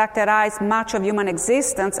 which characterized much of human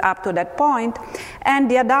existence up to that point, and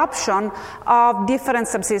the adoption of different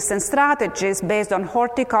subsistence strategies based on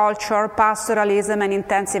horticulture, pastoralism, and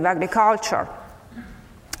intensive agriculture.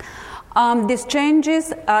 These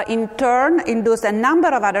changes, in turn, induced a number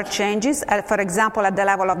of other changes, for example, at the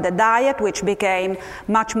level of the diet, which became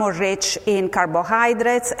much more rich in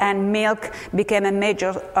carbohydrates, and milk became a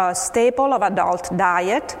major staple of adult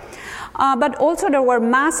diet. But also there were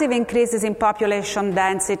massive increases in population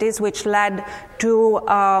densities, which led to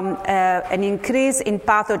an increase in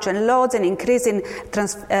pathogen loads, an increase in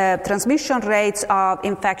transmission rates of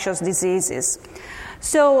infectious diseases.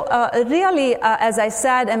 So really, as I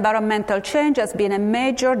said, environmental change has been a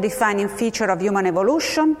major defining feature of human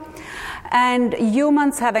evolution. And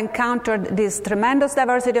humans have encountered this tremendous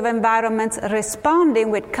diversity of environments, responding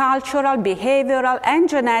with cultural, behavioral, and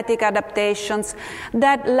genetic adaptations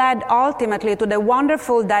that led ultimately to the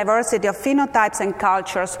wonderful diversity of phenotypes and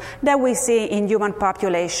cultures that we see in human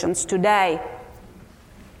populations today.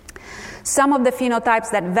 Some of the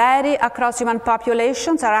phenotypes that vary across human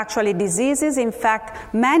populations are actually diseases. In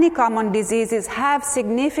fact, many common diseases have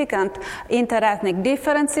significant interethnic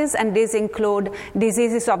differences, and these include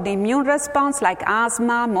diseases of the immune response like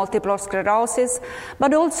asthma, multiple sclerosis,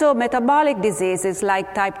 but also metabolic diseases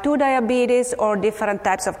like type 2 diabetes or different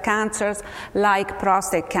types of cancers like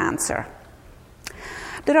prostate cancer.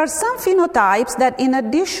 There are some phenotypes that, in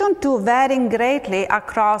addition to varying greatly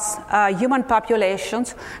across human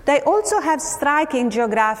populations, they also have striking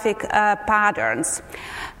geographic patterns.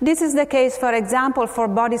 This is the case, for example, for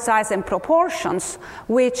body size and proportions,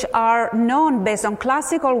 which are known based on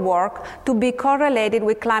classical work to be correlated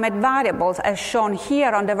with climate variables. As shown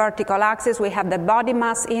here on the vertical axis, we have the body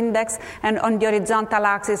mass index, and on the horizontal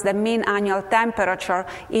axis, the mean annual temperature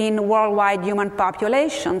in worldwide human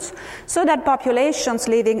populations, so that populations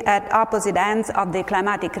living at opposite ends of the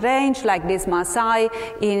climatic range, like these Maasai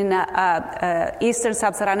in eastern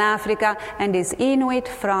sub-Saharan Africa and these Inuit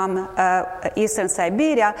from eastern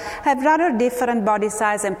Siberia, have rather different body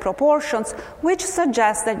size and proportions, which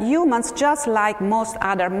suggests that humans, just like most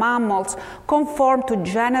other mammals, conform to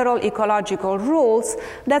general ecological rules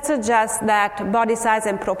that suggest that body size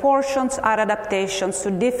and proportions are adaptations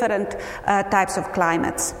to different types of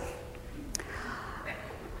climates.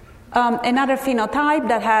 Another phenotype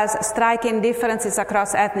that has striking differences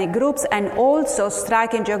across ethnic groups and also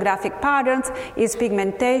striking geographic patterns is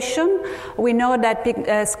pigmentation. We know that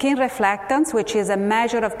skin reflectance, which is a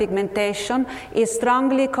measure of pigmentation, is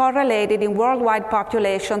strongly correlated in worldwide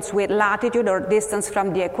populations with latitude or distance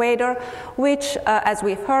from the equator, which, as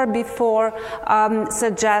we've heard before,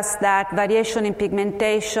 suggests that variation in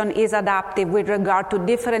pigmentation is adaptive with regard to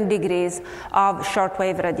different degrees of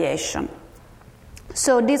shortwave radiation.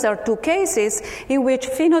 So these are two cases in which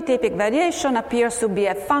phenotypic variation appears to be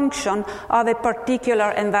a function of a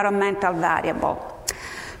particular environmental variable.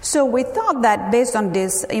 So we thought that based on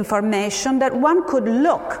this information that one could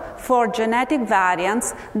look for genetic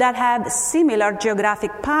variants that have similar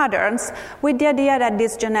geographic patterns, with the idea that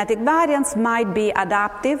these genetic variants might be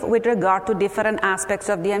adaptive with regard to different aspects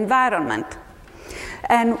of the environment.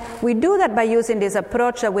 And we do that by using this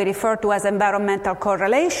approach that we refer to as environmental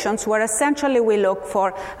correlations, where essentially we look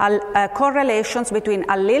for correlations between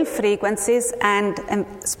allele frequencies and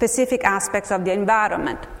specific aspects of the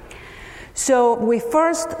environment. So we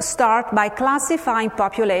first start by classifying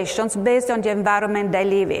populations based on the environment they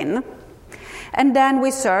live in, and then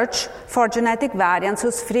we search for genetic variants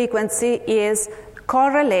whose frequency is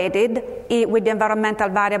correlated with the environmental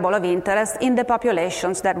variable of interest in the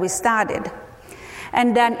populations that we studied.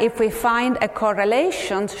 And then if we find a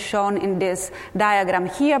correlation shown in this diagram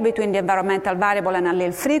here between the environmental variable and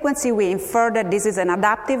allele frequency, we infer that this is an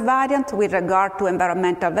adaptive variant with regard to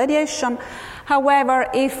environmental variation. However,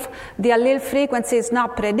 if the allele frequency is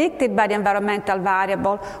not predicted by the environmental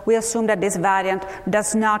variable, we assume that this variant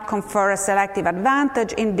does not confer a selective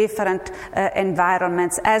advantage in different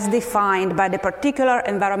environments as defined by the particular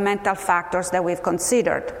environmental factors that we've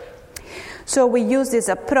considered. So we use this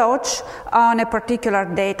approach on a particular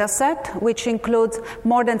data set, which includes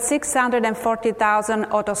more than 640,000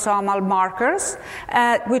 autosomal markers,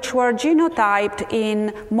 which were genotyped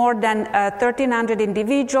in more than 1,300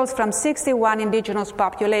 individuals from 61 indigenous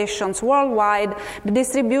populations worldwide, the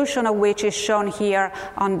distribution of which is shown here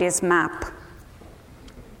on this map.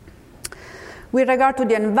 With regard to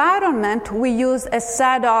the environment, we use a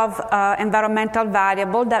set of environmental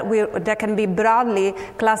variables that can be broadly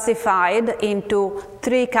classified into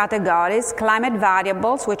three categories: climate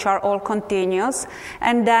variables, which are all continuous,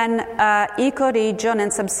 and then ecoregion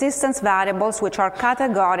and subsistence variables, which are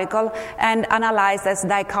categorical and analyzed as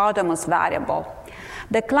dichotomous variable.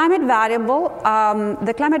 The climate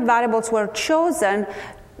variables were chosen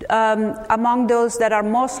among those that are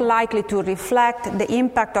most likely to reflect the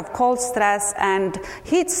impact of cold stress and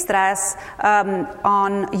heat stress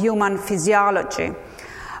on human physiology,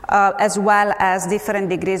 as well as different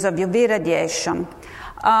degrees of UV radiation.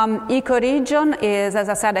 Ecoregion is, as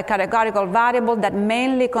I said, a categorical variable that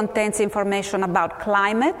mainly contains information about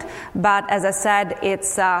climate, but as I said,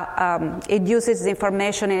 it uses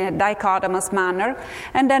information in a dichotomous manner.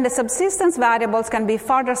 And then the subsistence variables can be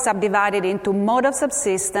further subdivided into mode of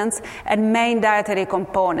subsistence and main dietary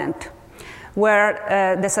component,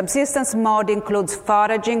 where the subsistence mode includes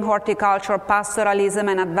foraging, horticulture, pastoralism,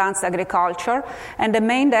 and advanced agriculture, and the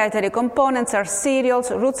main dietary components are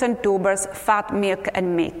cereals, roots and tubers, fat, milk,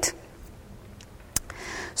 and meat.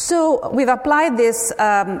 So we've applied this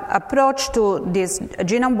approach to this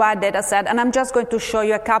genome-wide data set, and I'm just going to show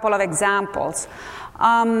you a couple of examples.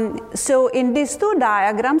 So in these two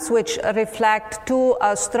diagrams, which reflect two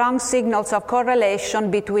strong signals of correlation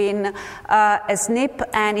between a SNP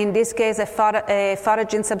and, in this case, a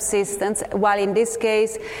foraging subsistence, while in this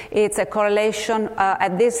case it's a correlation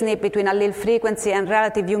at this SNP between allele frequency and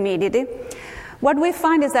relative humidity, what we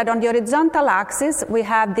find is that on the horizontal axis we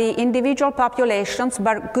have the individual populations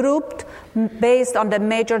but grouped based on the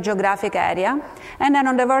major geographic area, and then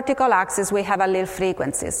on the vertical axis we have allele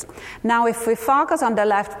frequencies. Now if we focus on the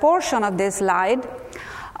left portion of this slide,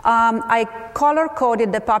 I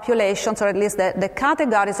color-coded the populations, or at least the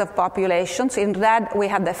categories of populations. In red we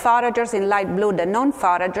have the foragers, in light blue the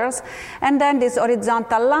non-foragers, and then this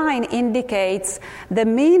horizontal line indicates the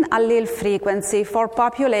mean allele frequency for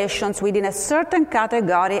populations within a certain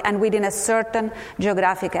category and within a certain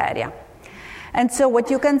geographic area. And so what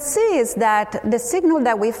you can see is that the signal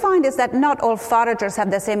that we find is that not all foragers have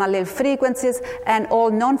the same allele frequencies and all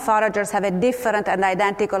non-foragers have a different and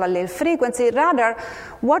identical allele frequency. Rather,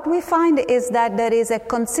 what we find is that there is a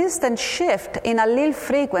consistent shift in allele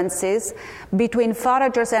frequencies between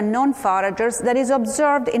foragers and non-foragers that is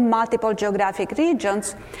observed in multiple geographic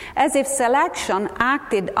regions, as if selection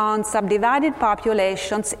acted on subdivided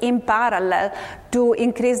populations in parallel to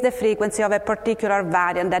increase the frequency of a particular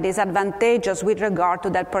variant that is advantageous behaviors with regard to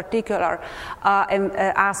that particular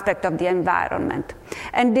aspect of the environment.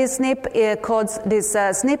 And this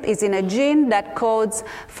SNP is in a gene that codes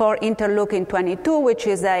for interleukin-22, which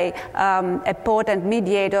is a potent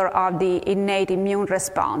mediator of the innate immune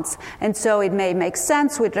response. And so it may make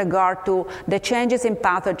sense with regard to the changes in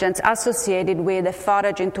pathogens associated with a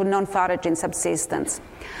foraging to non-foraging subsistence.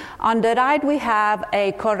 On the right, we have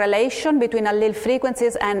a correlation between allele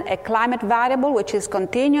frequencies and a climate variable, which is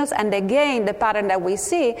continuous. And again, the pattern that we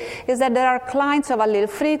see is that there are kinds of allele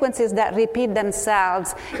frequencies that repeat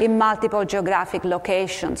themselves in multiple geographic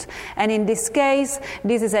locations. And in this case,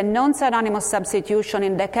 this is a non-synonymous substitution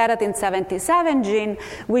in the keratin 77 gene,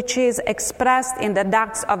 which is expressed in the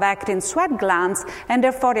ducts of actin sweat glands, and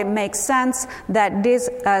therefore it makes sense that this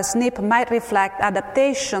SNP might reflect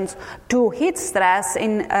adaptations to heat stress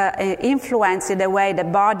in influencing the way the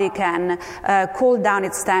body can cool down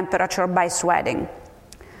its temperature by sweating.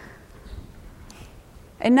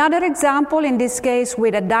 Another example, in this case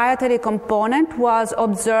with a dietary component, was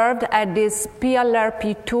observed at this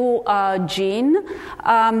PLRP2 gene.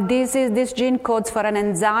 This gene codes for an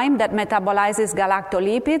enzyme that metabolizes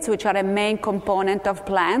galactolipids, which are a main component of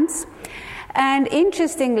plants. And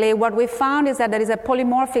interestingly, what we found is that there is a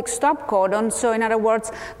polymorphic stop codon. So in other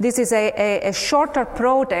words, this is a shorter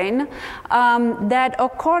protein that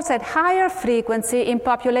occurs at higher frequency in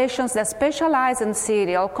populations that specialize in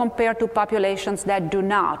cereal compared to populations that do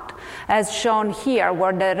not, as shown here,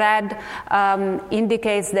 where the red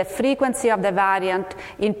indicates the frequency of the variant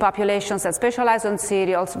in populations that specialize on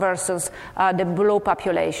cereals versus the blue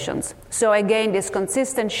populations. So again, these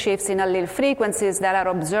consistent shifts in allele frequencies that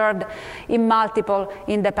are observed in multiple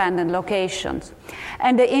independent locations.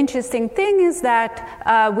 And the interesting thing is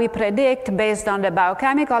that we predict, based on the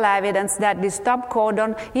biochemical evidence, that this stop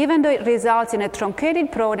codon, even though it results in a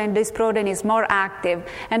truncated protein, this protein is more active,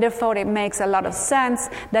 and therefore it makes a lot of sense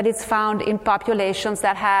that it's found in populations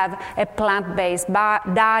that have a plant-based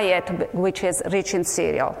diet, which is rich in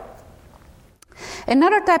cereal.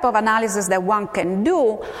 Another type of analysis that one can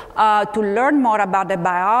do to learn more about the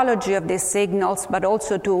biology of these signals, but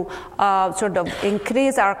also to sort of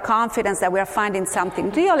increase our confidence that we are finding something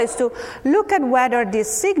real, is to look at whether these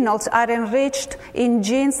signals are enriched in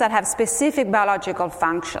genes that have specific biological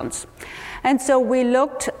functions. And so we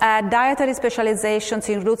looked at dietary specializations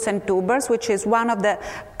in roots and tubers, which is one of the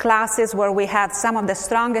classes where we have some of the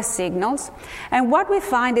strongest signals. And what we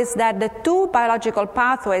find is that the two biological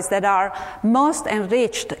pathways that are most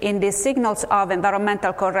enriched in these signals of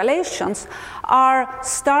environmental correlations are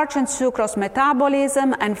starch and sucrose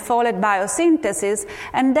metabolism and folate biosynthesis.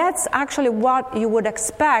 And that's actually what you would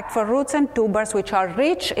expect for roots and tubers, which are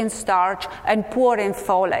rich in starch and poor in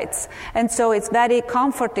folates. And so it's very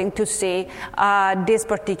comforting to see this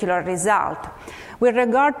particular result. With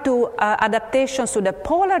regard to adaptations to the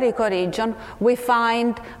polar ecoregion, we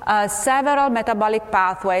find several metabolic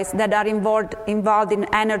pathways that are involved in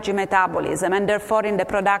energy metabolism, and therefore in the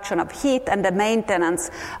production of heat and the maintenance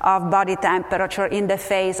of body temperature in the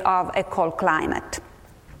face of a cold climate.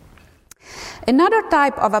 Another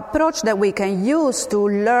type of approach that we can use to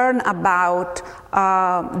learn about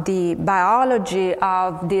the biology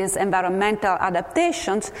of these environmental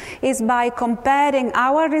adaptations is by comparing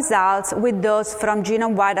our results with those from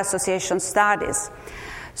genome-wide association studies.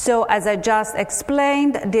 So as I just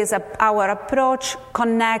explained, our approach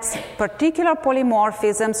connects particular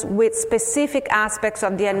polymorphisms with specific aspects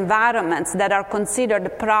of the environments that are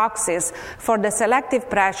considered proxies for the selective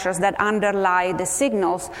pressures that underlie the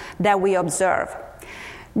signals that we observe.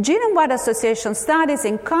 Genome-wide association studies,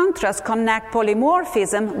 in contrast, connect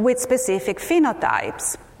polymorphism with specific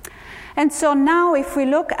phenotypes. And so now if we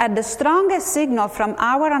look at the strongest signal from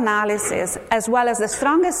our analysis as well as the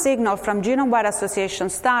strongest signal from genome-wide association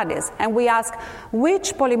studies, and we ask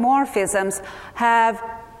which polymorphisms have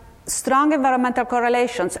strong environmental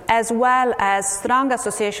correlations as well as strong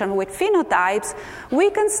association with phenotypes,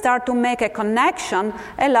 we can start to make a connection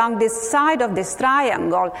along this side of this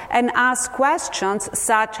triangle and ask questions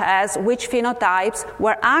such as which phenotypes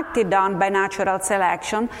were acted on by natural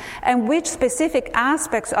selection and which specific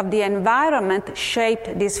aspects of the environment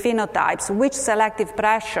shaped these phenotypes, which selective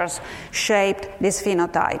pressures shaped these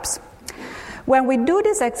phenotypes. When we do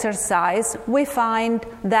this exercise, we find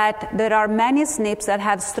that there are many SNPs that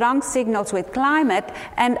have strong signals with climate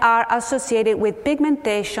and are associated with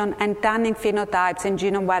pigmentation and tanning phenotypes in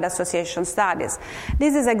genome-wide association studies.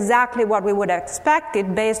 This is exactly what we would have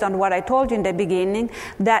expected based on what I told you in the beginning,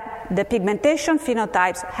 that the pigmentation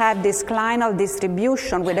phenotypes have this clinal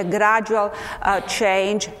distribution with a gradual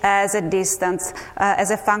change as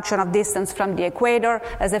a function of distance from the equator,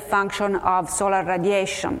 as a function of solar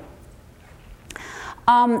radiation.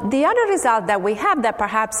 The other result that we have that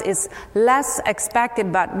perhaps is less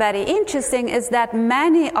expected but very interesting is that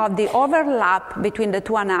many of the overlap between the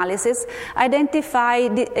two analyses identify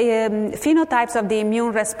the phenotypes of the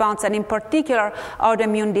immune response, and in particular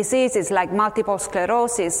autoimmune diseases like multiple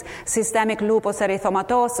sclerosis, systemic lupus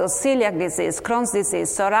erythematosus, celiac disease, Crohn's disease,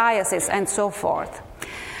 psoriasis, and so forth.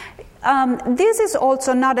 This is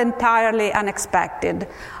also not entirely unexpected.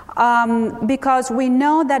 Because we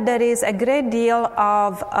know that there is a great deal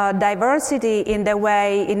of diversity in the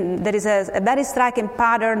way, there is a very striking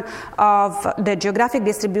pattern of the geographic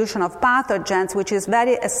distribution of pathogens, which is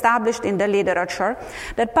very established in the literature,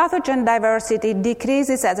 that pathogen diversity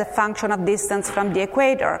decreases as a function of distance from the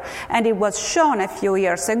equator. And it was shown a few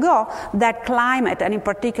years ago that climate, and in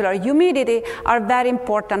particular humidity, are very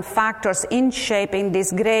important factors in shaping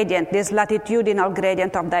this gradient, this latitudinal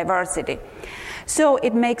gradient of diversity. So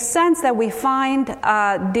it makes sense that we find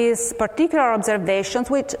these particular observations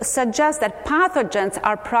which suggest that pathogens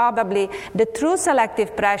are probably the true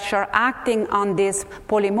selective pressure acting on these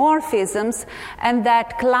polymorphisms, and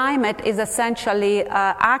that climate is essentially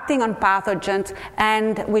acting on pathogens,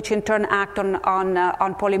 and which in turn act on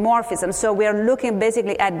polymorphism. So we are looking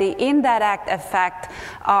basically at the indirect effect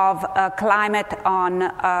of climate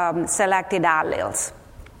on selected alleles.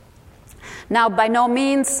 Now, by no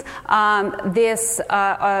means these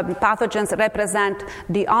pathogens represent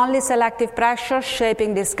the only selective pressure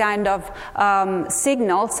shaping this kind of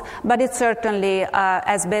signals, but it certainly,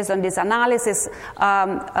 as based on this analysis,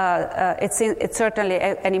 it's certainly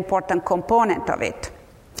an important component of it.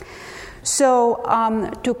 So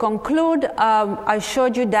to conclude, I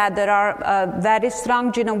showed you that there are very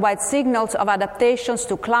strong genome-wide signals of adaptations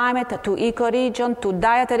to climate, to ecoregion, to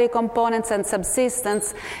dietary components and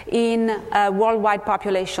subsistence in worldwide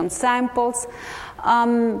population samples.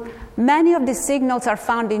 Many of these signals are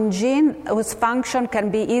found in genes whose function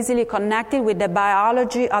can be easily connected with the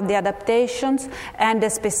biology of the adaptations and the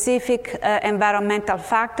specific environmental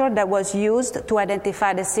factor that was used to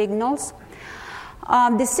identify the signals.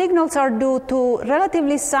 The signals are due to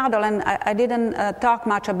relatively subtle, and I didn't talk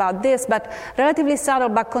much about this, but relatively subtle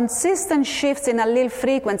but consistent shifts in allele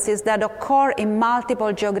frequencies that occur in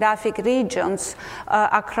multiple geographic regions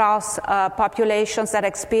across populations that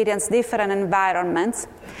experience different environments.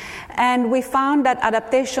 And we found that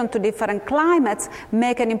adaptation to different climates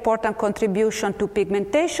make an important contribution to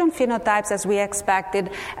pigmentation phenotypes, as we expected,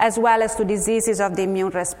 as well as to diseases of the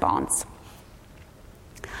immune response.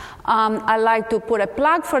 I'd like to put a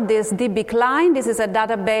plug for this dbcline. This is a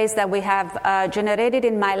database that we have generated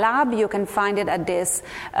in my lab. You can find it at this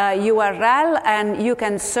URL, and you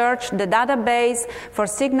can search the database for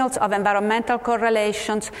signals of environmental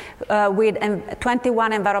correlations with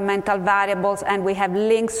 21 environmental variables, and we have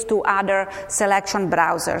links to other selection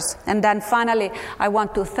browsers. And then finally, I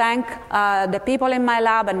want to thank the people in my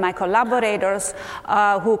lab and my collaborators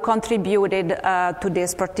who contributed to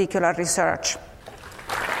this particular research.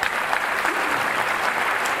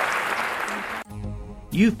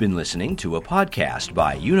 You've been listening to a podcast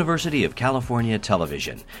by University of California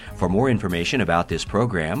Television. For more information about this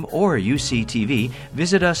program or UCTV,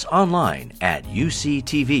 visit us online at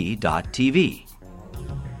uctv.tv.